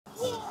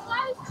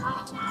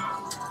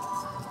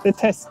They're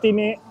testing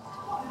it.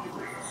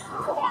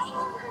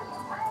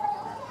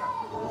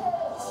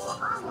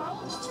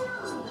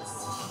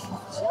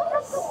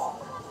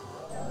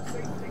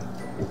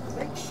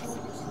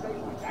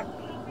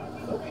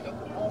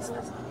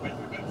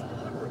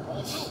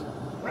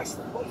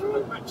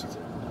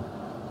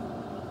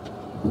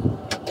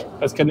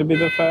 That's going to be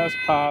the first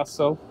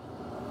parcel.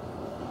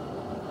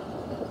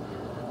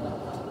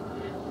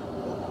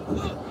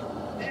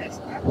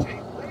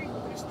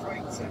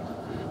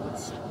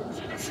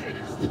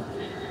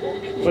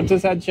 What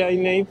does Ajay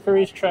need for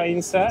his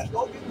train set?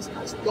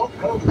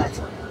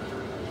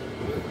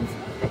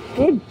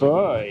 Good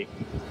boy.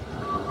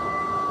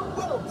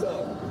 Well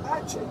done.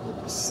 Ajay will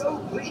be so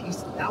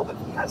pleased now that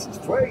he has his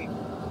train.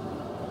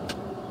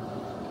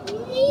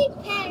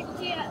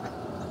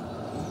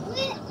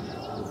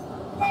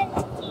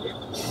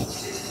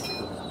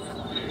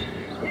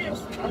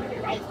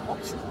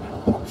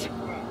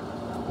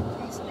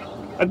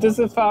 What does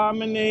the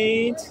farmer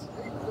need?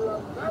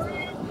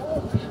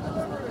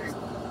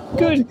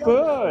 Good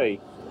boy.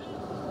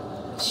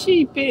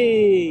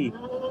 Sheepy.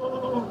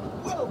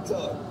 Well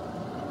done.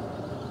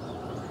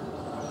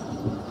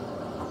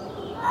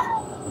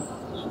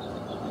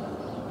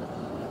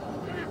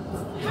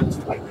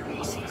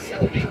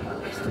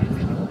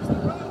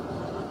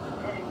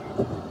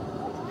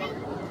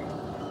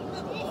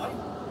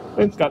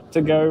 We've got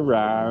to go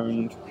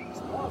round.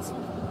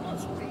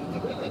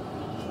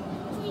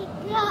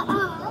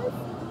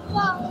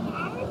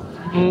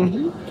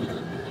 Mm-hmm.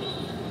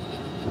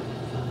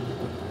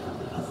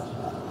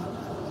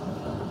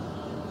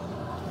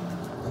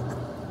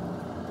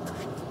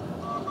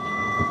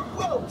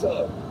 Well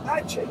done.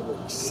 Ajay will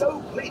be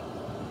so pleased.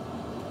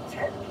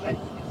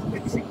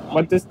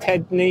 What does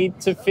Ted need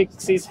to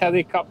fix his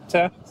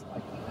helicopter?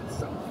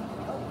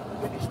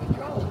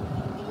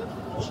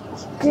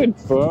 Good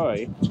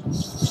boy.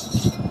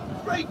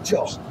 Great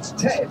job.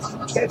 Ted,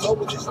 get on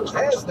with his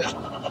repairs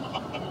now.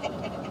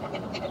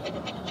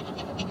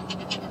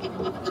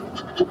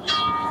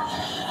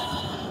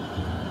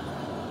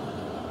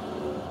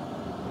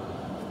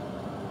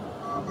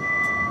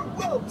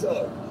 Well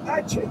done.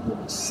 Ajay will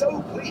be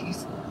so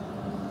pleased.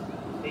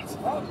 It's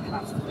art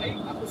class today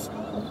at the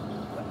school.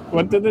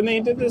 What do they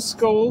need at the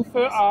school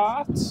for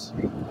art?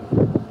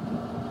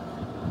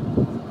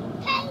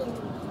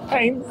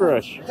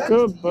 Paintbrush.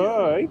 Good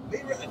boy.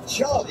 Mira and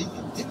Charlie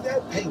can do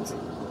their painting.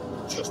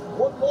 Just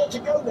one more to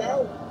go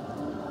now.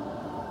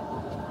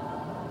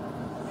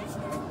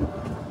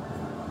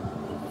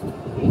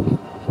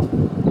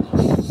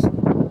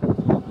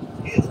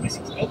 Here's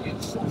Mrs.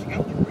 Elliot sorting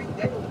out the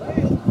Greendale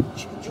mail.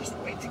 She's just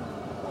waiting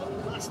for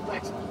one last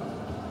letter.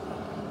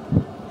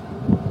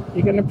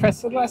 You're going to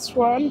press the last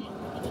one?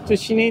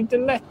 Does she need the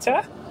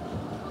letter?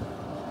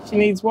 She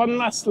needs one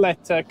last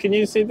letter. Can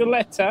you see the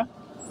letter?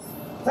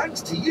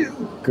 Thanks to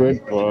you,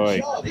 Good Mira boy.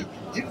 and Charlie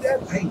can do their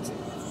painting.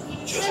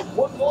 Just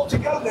one more to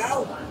go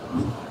now.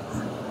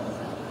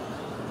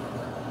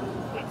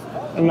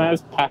 And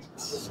there's Pat.